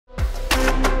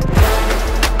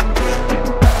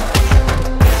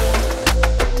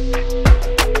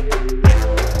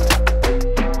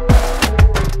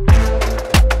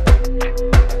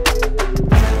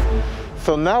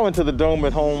now into the Dome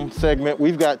at Home segment.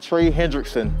 We've got Trey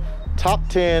Hendrickson, top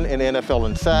 10 in the NFL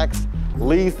in sacks,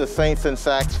 leads the Saints in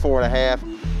sacks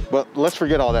 4.5. But let's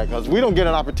forget all that because we don't get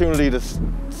an opportunity to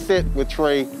sit with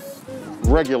Trey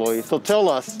regularly. So tell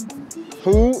us,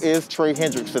 who is Trey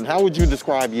Hendrickson? How would you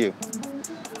describe you?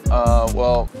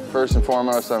 Well, first and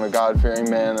foremost, I'm a God-fearing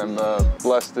man. I'm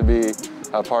blessed to be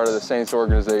a part of the Saints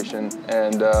organization.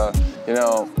 And, you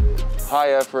know,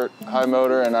 high effort, high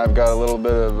motor, and I've got a little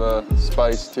bit of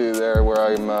spice too there where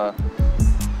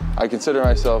I consider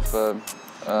myself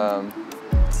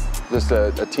just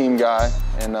a team guy,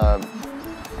 and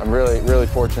I'm really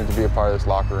fortunate to be a part of this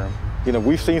locker room. You know,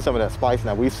 we've seen some of that spice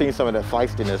now. We've seen some of that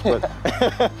feistiness,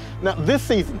 but now this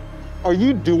season, are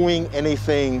you doing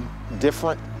anything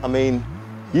different? I mean,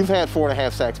 you've had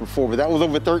 4.5 sacks before, but that was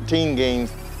over 13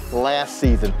 games last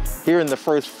season. Here in the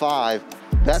first 5,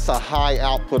 that's a high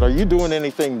output. Are you doing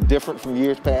anything different from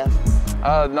years past?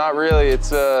 Not really. It's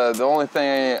the only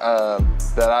thing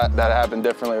that happened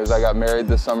differently was I got married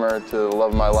this summer to the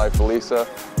love of my life, Elisa.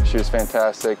 She was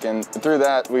fantastic, and through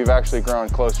that, we've actually grown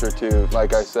closer to,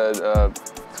 like I said,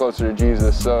 closer to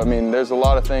Jesus. So I mean, there's a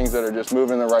lot of things that are just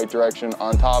moving in the right direction.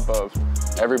 On top of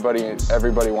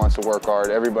everybody wants to work hard.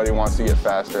 Everybody wants to get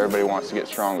faster. Everybody wants to get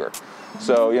stronger.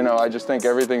 So, you know, I just think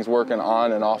everything's working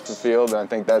on and off the field, and I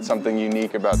think that's something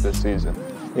unique about this season.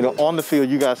 You know, on the field,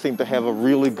 you guys seem to have a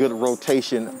really good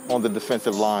rotation on the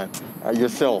defensive line.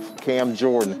 Yourself, Cam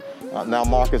Jordan, now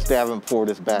Marcus Davenport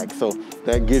is back, so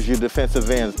that gives you defensive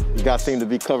ends. You guys seem to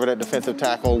be covered at defensive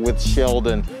tackle with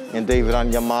Sheldon and David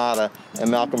Onyemata and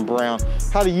Malcolm Brown.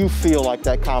 How do you feel like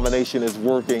that combination is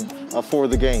working for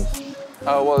the game?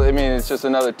 Well, I mean, it's just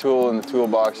another tool in the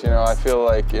toolbox. You know, I feel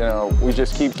like, you know, we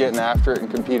just keep getting after it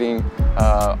and competing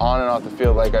on and off the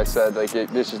field. Like I said, like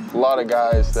there's just a lot of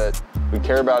guys that we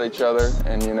care about each other,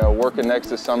 and, you know, working next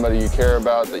to somebody you care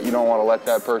about that you don't want to let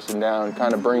that person down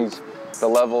kind of brings the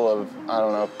level of, I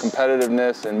don't know,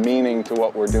 competitiveness and meaning to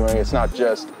what we're doing. It's not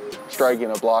just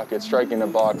striking a block, it's striking a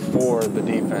block for the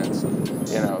defense,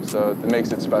 you know, so it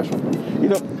makes it special. You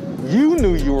know, you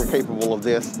knew you were capable of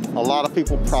this. A lot of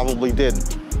people probably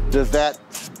didn't. Does that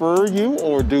spur you,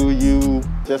 or do you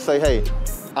just say, hey,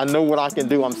 I know what I can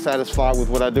do, I'm satisfied with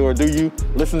what I do, or do you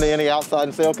listen to any outside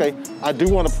and say, okay, I do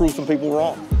want to prove some people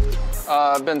wrong?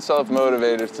 I've been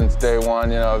self-motivated since day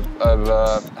one. You know,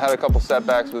 I've had a couple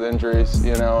setbacks with injuries,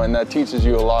 you know, and that teaches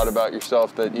you a lot about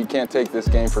yourself, that you can't take this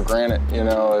game for granted. You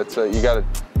know, it's you got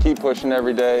to keep pushing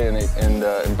every day and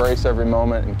embrace every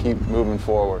moment and keep moving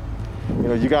forward. You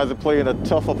know, you guys are playing a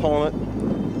tough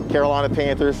opponent, Carolina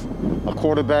Panthers, a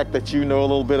quarterback that you know a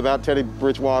little bit about, Teddy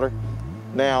Bridgewater.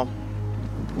 Now,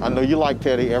 I know you like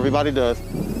Teddy, everybody does.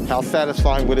 How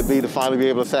satisfying would it be to finally be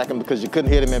able to sack him because you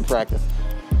couldn't hit him in practice?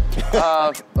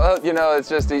 Well, you know, it's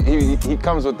just he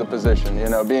comes with the position. You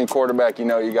know, being quarterback, you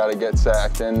know, you got to get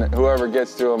sacked, and whoever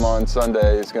gets to him on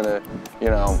Sunday is gonna, you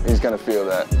know, he's gonna feel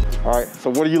that. All right. So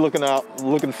what are you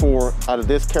looking for out of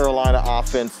this Carolina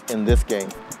offense in this game?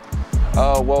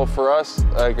 Well, for us,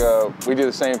 like we do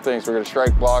the same things. We're gonna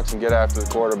strike blocks and get after the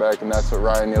quarterback, and that's what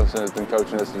Ryan Nielsen has been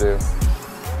coaching us to do.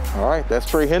 All right. That's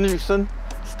Trey Hendrickson,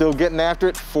 still getting after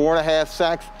it. 4.5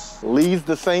 sacks, leads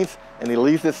the Saints. And he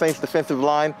leads the Saints defensive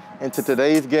line into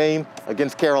today's game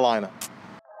against Carolina.